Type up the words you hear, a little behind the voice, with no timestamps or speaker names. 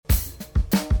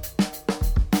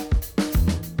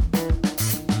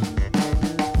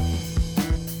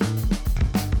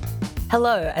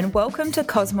Hello, and welcome to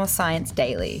Cosmos Science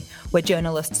Daily, where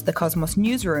journalists at the Cosmos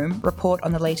newsroom report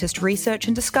on the latest research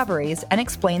and discoveries and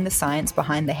explain the science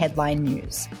behind the headline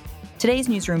news. Today's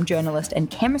newsroom journalist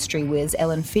and chemistry whiz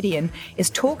Ellen Fidian is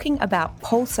talking about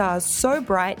pulsars so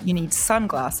bright you need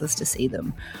sunglasses to see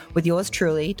them, with yours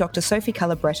truly, Dr. Sophie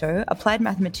Calabretto, applied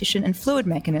mathematician and fluid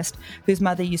mechanist whose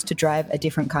mother used to drive a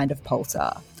different kind of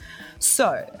pulsar.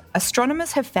 So,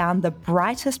 astronomers have found the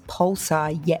brightest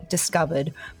pulsar yet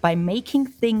discovered by making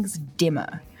things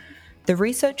dimmer. The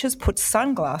researchers put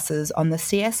sunglasses on the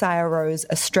CSIRO's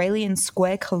Australian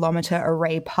Square Kilometre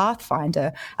Array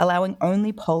Pathfinder, allowing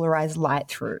only polarised light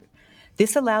through.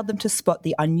 This allowed them to spot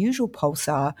the unusual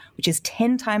pulsar, which is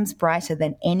 10 times brighter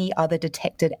than any other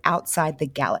detected outside the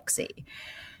galaxy.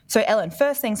 So, Ellen,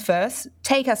 first things first,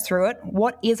 take us through it.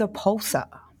 What is a pulsar?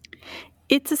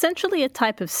 It's essentially a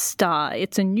type of star.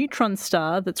 It's a neutron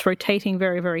star that's rotating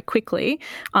very, very quickly,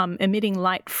 emitting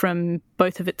light from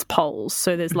both of its poles.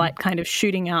 So there's light kind of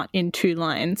shooting out in two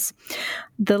lines.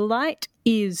 The light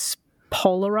is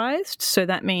polarized. So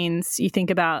that means you think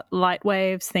about light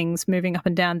waves, things moving up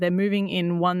and down. They're moving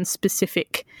in one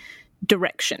specific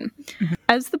direction.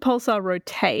 As the pulsar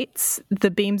rotates,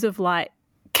 the beams of light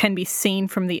can be seen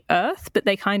from the Earth, but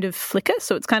they kind of flicker.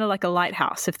 So it's kind of like a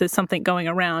lighthouse. If there's something going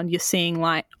around, you're seeing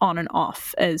light on and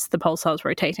off as the pulsar is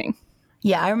rotating.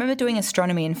 Yeah, I remember doing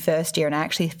astronomy in first year, and I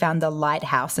actually found the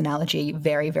lighthouse analogy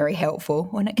very, very helpful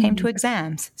when it came to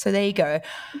exams. So there you go.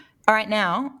 All right,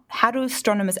 now, how do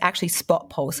astronomers actually spot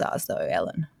pulsars, though,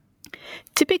 Ellen?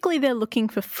 Typically, they're looking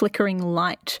for flickering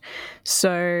light.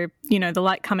 So, the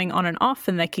light coming on and off,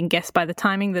 and they can guess by the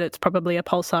timing that it's probably a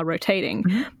pulsar rotating.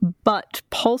 But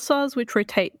pulsars which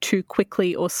rotate too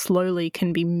quickly or slowly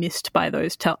can be missed by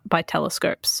those by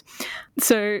telescopes.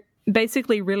 So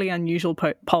basically really unusual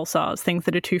pulsars, things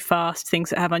that are too fast,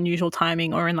 things that have unusual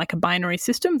timing, or in like a binary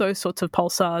system, those sorts of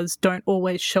pulsars don't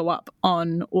always show up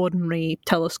on ordinary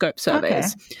telescope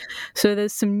surveys. Okay. So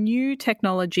there's some new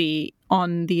technology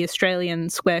on the Australian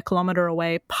Square Kilometre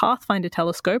Array Pathfinder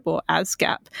telescope, or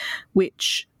ASCAP,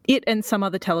 which it and some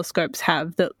other telescopes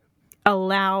have that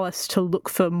allow us to look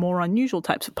for more unusual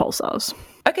types of pulsars.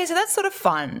 Okay, so that's sort of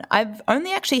fun. I've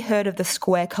only actually heard of the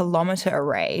Square Kilometre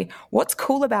Array. What's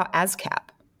cool about ASCAP?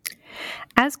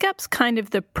 ASCAP's kind of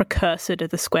the precursor to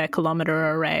the Square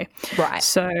Kilometre Array. Right.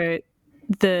 So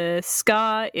the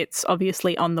SCAR, it's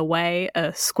obviously on the way,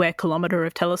 a square kilometre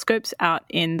of telescopes out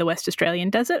in the West Australian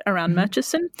desert around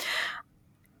Murchison.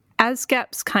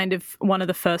 ASCAP's kind of one of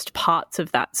the first parts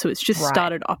of that, so it's just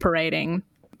started operated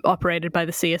by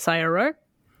the CSIRO.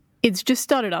 It's just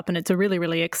started up, and it's a really,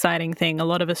 really exciting thing. A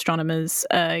lot of astronomers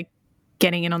are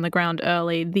getting in on the ground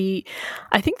early.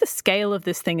 I think the scale of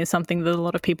this thing is something that a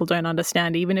lot of people don't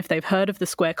understand. Even if they've heard of the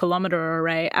Square Kilometre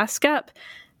Array, ASCAP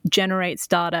generates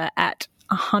data at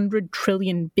 100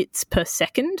 trillion bits per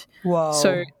second. Whoa.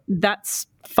 So that's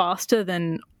faster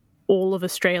than all of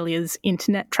Australia's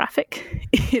internet traffic.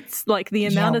 It's like the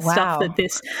amount of stuff that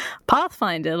this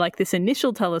Pathfinder, like this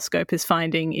initial telescope, is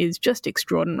finding is just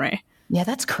extraordinary. Yeah,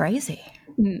 that's crazy.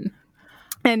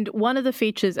 And one of the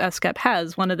features ASCAP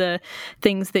has, one of the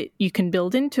things that you can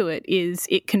build into it, is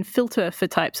it can filter for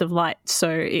types of light. So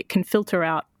it can filter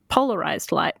out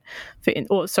polarized light,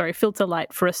 filter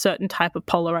light for a certain type of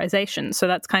polarization. So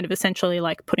that's kind of essentially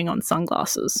like putting on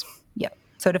sunglasses. Yep.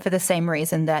 Sort of for the same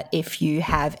reason that if you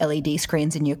have LED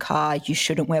screens in your car, you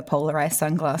shouldn't wear polarized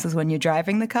sunglasses when you're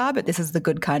driving the car, but this is the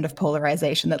good kind of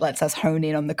polarization that lets us hone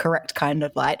in on the correct kind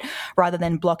of light rather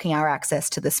than blocking our access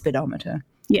to the speedometer.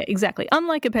 Yeah, exactly.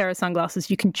 Unlike a pair of sunglasses,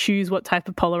 you can choose what type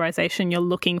of polarization you're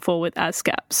looking for with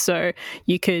ASCAP. So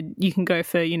you can go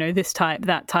for, this type,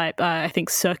 that type, I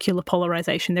think circular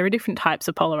polarization. There are different types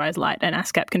of polarized light, and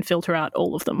ASCAP can filter out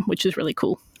all of them, which is really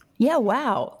cool. Yeah,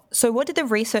 wow. So what did the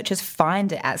researchers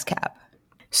find at ASCAP?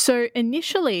 So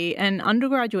initially, an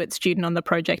undergraduate student on the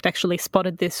project actually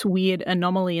spotted this weird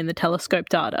anomaly in the telescope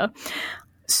data.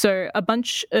 So a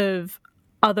bunch of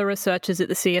other researchers at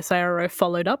the CSIRO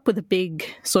followed up with a big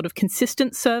sort of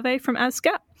consistent survey from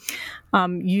ASCAP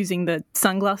using the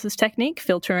sunglasses technique,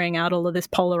 filtering out all of this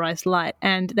polarized light.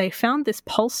 And they found this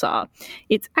pulsar.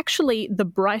 It's actually the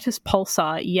brightest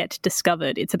pulsar yet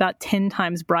discovered. It's about 10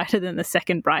 times brighter than the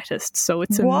second brightest. So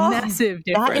it's a massive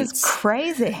difference. That is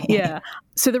crazy. Yeah.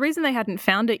 So the reason they hadn't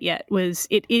found it yet was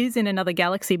it is in another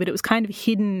galaxy, but it was kind of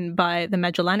hidden by the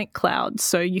Magellanic Cloud,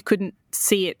 so you couldn't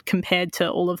see it compared to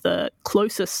all of the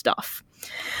closest stuff.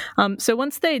 So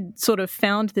once they'd sort of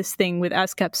found this thing with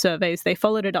ASCAP surveys, they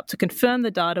followed it up to confirm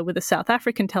the data with a South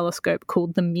African telescope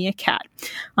called the Meerkat.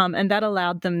 And that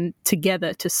allowed them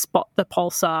together to spot the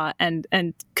pulsar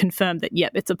and confirm that,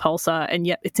 yep, it's a pulsar and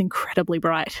yep, it's incredibly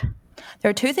bright. There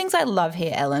are two things I love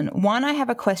here, Ellen. One, I have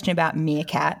a question about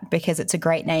Meerkat because it's a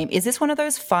great name. Is this one of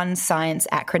those fun science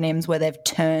acronyms where they've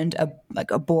turned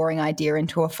a boring idea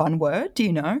into a fun word? Do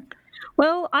you know?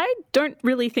 Well, I don't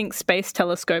really think space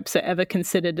telescopes are ever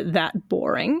considered that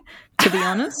boring, to be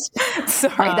honest.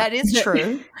 Sorry, that is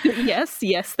true.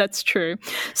 Yes, that's true.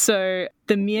 So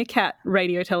the Meerkat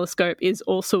radio telescope is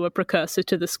also a precursor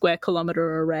to the Square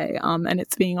Kilometre Array, and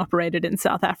it's being operated in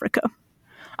South Africa.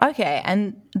 Okay,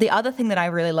 and the other thing that I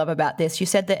really love about this, you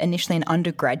said that initially an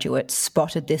undergraduate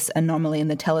spotted this anomaly in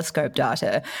the telescope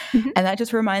data, and that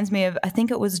just reminds me of, I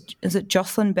think is it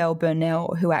Jocelyn Bell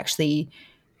Burnell who actually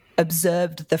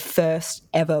observed the first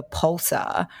ever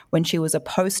pulsar when she was a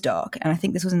postdoc, and I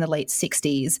think this was in the late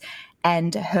 60s,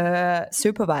 and her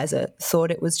supervisor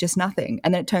thought it was just nothing,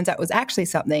 and then it turns out it was actually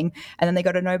something, and then they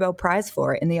got a Nobel Prize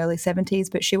for it in the early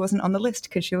 70s, but she wasn't on the list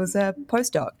because she was a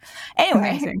postdoc.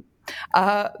 Anyway,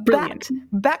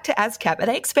 back to ASCAP. Are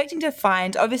they expecting to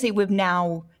find, obviously we've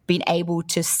now been able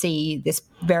to see this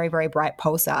very, very bright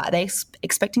pulsar, are they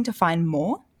expecting to find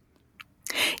more?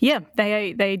 Yeah,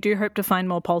 they do hope to find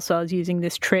more pulsars using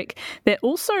this trick. They're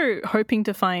also hoping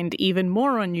to find even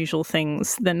more unusual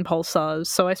things than pulsars.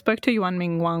 So I spoke to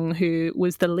Yuanming Wang, who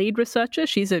was the lead researcher.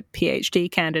 She's a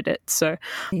PhD candidate. So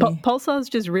pulsars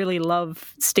just really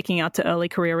love sticking out to early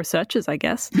career researchers, I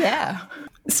guess. Yeah.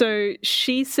 So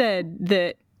she said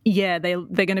that they're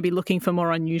going to be looking for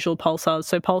more unusual pulsars.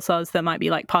 So pulsars that might be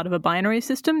like part of a binary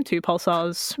system, two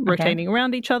pulsars rotating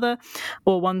around each other,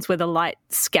 or ones where the light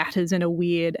scatters in a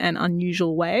weird and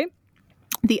unusual way.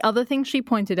 The other thing she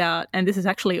pointed out, and this has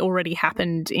actually already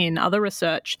happened in other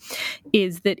research,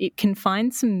 is that it can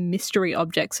find some mystery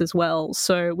objects as well.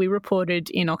 So we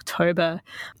reported in October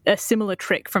a similar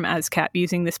trick from ASCAP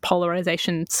using this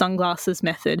polarization sunglasses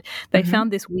method. They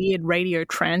found this weird radio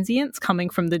transients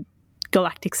coming from the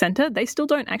galactic center. They still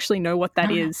don't actually know what that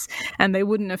is, and they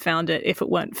wouldn't have found it if it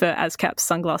weren't for ASCAP's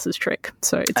sunglasses trick.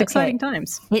 So it's exciting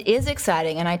times. It is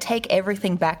exciting, and I take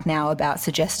everything back now about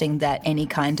suggesting that any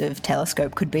kind of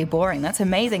telescope could be boring. That's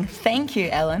amazing. Thank you,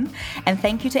 Ellen, and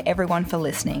thank you to everyone for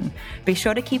listening. Be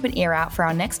sure to keep an ear out for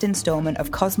our next installment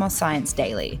of Cosmos Science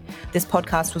Daily. This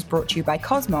podcast was brought to you by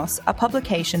Cosmos, a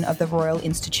publication of the Royal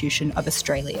Institution of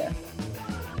Australia.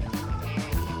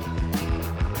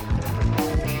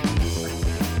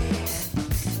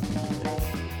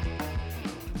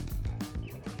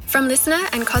 From Listener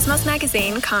and Cosmos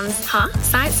Magazine comes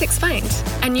Science Explained,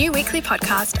 a new weekly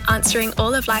podcast answering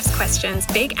all of life's questions,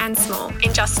 big and small,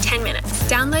 in just 10 minutes.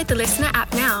 Download the Listener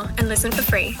app now and listen for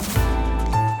free.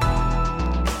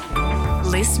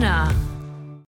 Listener.